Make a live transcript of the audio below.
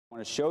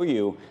To show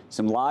you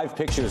some live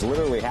pictures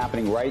literally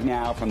happening right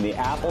now from the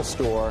Apple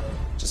store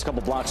just a couple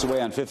blocks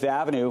away on Fifth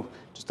Avenue,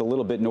 just a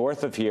little bit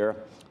north of here.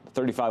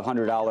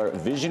 $3,500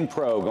 Vision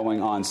Pro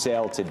going on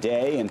sale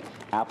today. And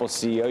Apple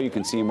CEO, you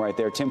can see him right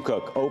there, Tim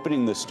Cook,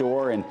 opening the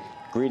store and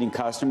greeting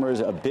customers.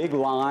 A big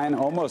line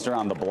almost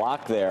around the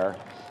block there.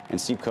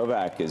 And Steve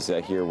Kovach is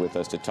here with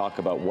us to talk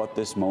about what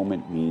this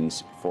moment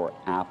means for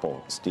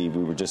Apple. Steve,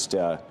 we were just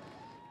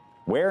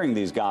wearing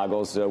these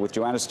goggles with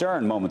Joanna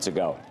Stern moments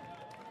ago.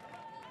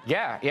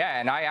 Yeah,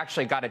 and I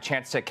actually got a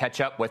chance to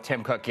catch up with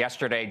Tim Cook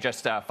yesterday,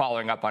 just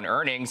following up on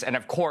earnings. And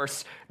of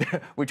course,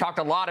 we talked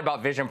a lot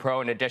about Vision Pro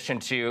in addition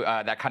to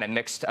that kind of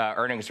mixed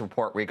earnings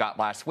report we got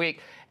last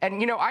week.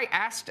 And, I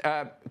asked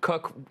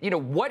Cook,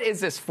 what is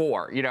this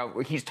for?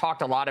 He's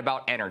talked a lot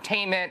about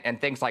entertainment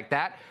and things like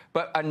that.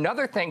 But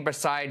another thing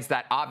besides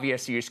that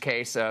obvious use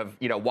case of,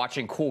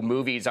 watching cool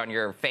movies on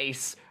your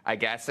face, I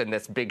guess, in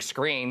this big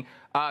screen,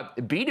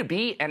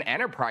 B2B and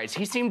enterprise,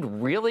 he seemed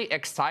really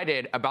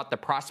excited about the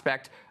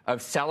prospect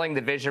of selling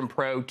the Vision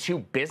Pro to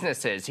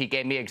businesses. He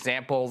gave me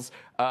examples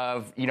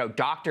of,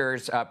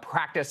 doctors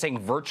practicing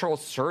virtual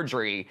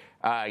surgery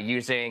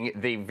using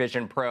the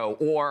Vision Pro,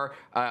 or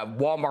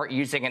Walmart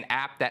using an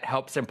app that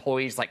helps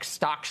employees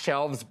stock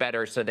shelves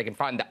better so they can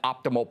find the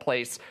optimal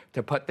place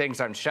to put things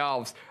on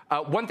shelves.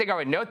 One thing I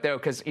would note, though,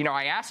 because,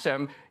 I asked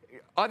him,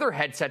 other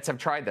headsets have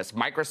tried this.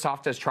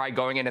 Microsoft has tried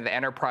going into the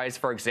enterprise,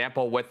 for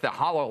example, with the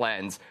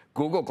HoloLens.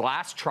 Google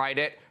Glass tried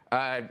it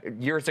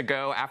years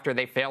ago after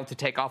they failed to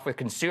take off with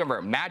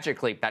consumer.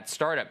 Magic Leap, that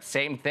startup,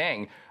 same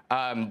thing.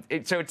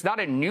 So it's not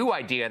a new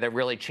idea they're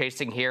really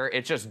chasing here.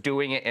 It's just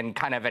doing it in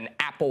kind of an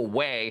Apple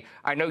way.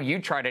 I know you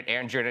tried it,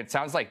 Andrew, and it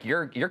sounds like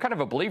you're kind of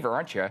a believer,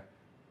 aren't you?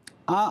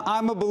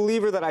 I'm a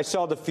believer that I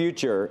saw the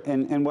future.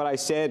 And what I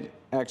said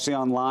actually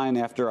online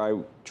after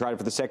I tried it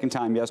for the second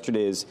time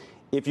yesterday is,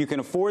 if you can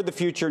afford the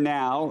future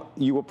now,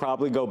 you will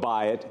probably go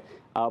buy it.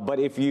 But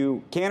if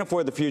you can't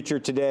afford the future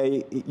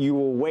today, you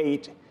will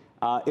wait.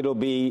 It'll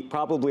be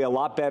probably a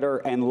lot better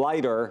and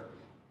lighter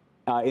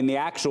in the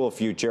actual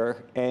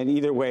future. And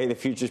either way, the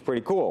future is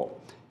pretty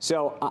cool.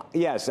 So,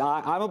 yes,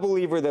 I'm a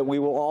believer that we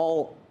will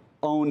all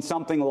own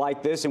something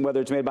like this. And whether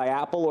it's made by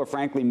Apple or,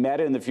 frankly,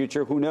 Meta in the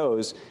future, who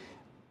knows?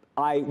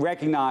 I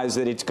recognize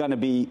that it's going to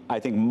be, I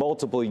think,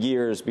 multiple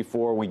years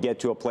before we get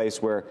to a place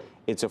where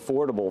it's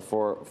affordable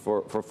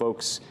for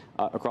folks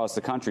across the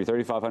country.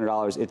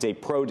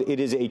 $3,500. It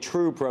is a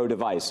true pro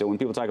device. So when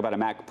people talk about a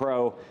Mac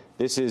Pro,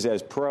 this is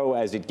as pro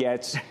as it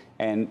gets,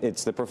 and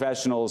it's the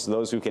professionals,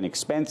 those who can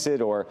expense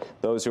it, or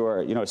those who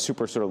are, a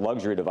super sort of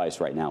luxury device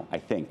right now, I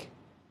think.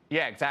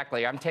 Yeah,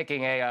 exactly. I'm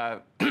taking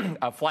a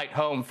flight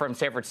home from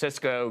San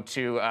Francisco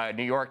to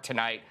New York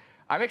tonight.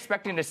 I'm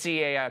expecting to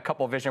see a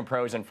couple Vision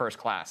Pros in first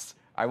class.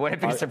 I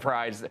wouldn't be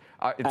surprised.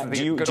 It's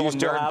the good old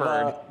nerd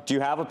bird. Do you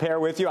have a pair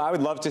with you? I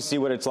would love to see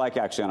what it's like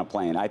actually on a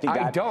plane. I think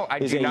I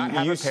do not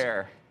have a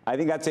pair. I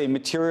think that's a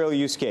material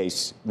use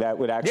case that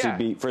would actually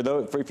be for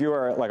if you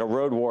are like a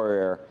road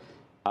warrior.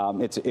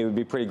 It would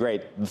be pretty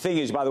great. The thing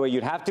is, by the way,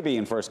 you'd have to be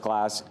in first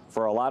class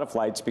for a lot of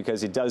flights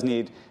because it does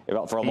need,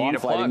 for a long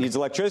flight, it needs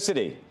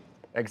electricity.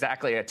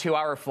 Exactly. A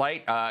 2-hour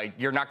flight,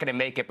 you're not going to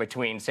make it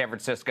between San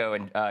Francisco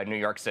and New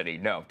York City.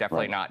 No,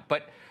 definitely not.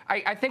 But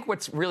I think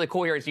what's really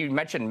cool here is you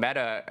mentioned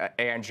Meta,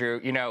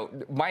 Andrew.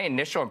 My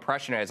initial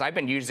impression is I've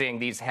been using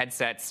these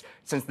headsets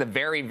since the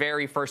very,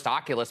 very first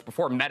Oculus,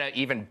 before Meta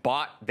even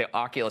bought the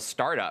Oculus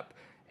startup.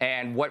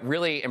 And what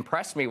really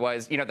impressed me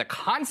was, the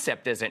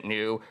concept isn't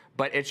new,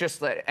 but it's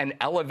just an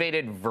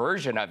elevated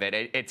version of it.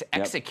 It's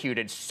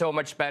executed so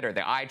much better.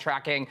 The eye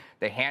tracking,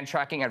 the hand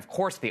tracking, and of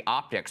course the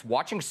optics.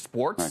 Watching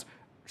sports,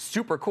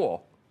 super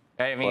cool.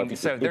 I mean,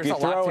 well, there's a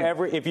lot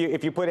to...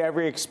 If you put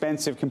every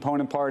expensive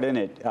component part in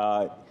it,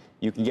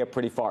 you can get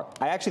pretty far.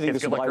 I actually think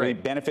this will probably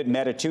benefit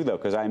Meta too, though,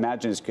 because I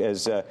imagine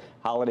as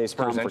holidays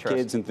come for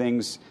kids and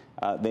things,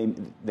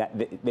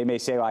 they may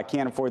say, well, I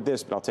can't afford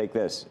this, but I'll take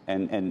this.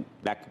 And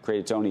that could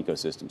create its own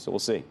ecosystem. So we'll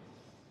see.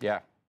 Yeah.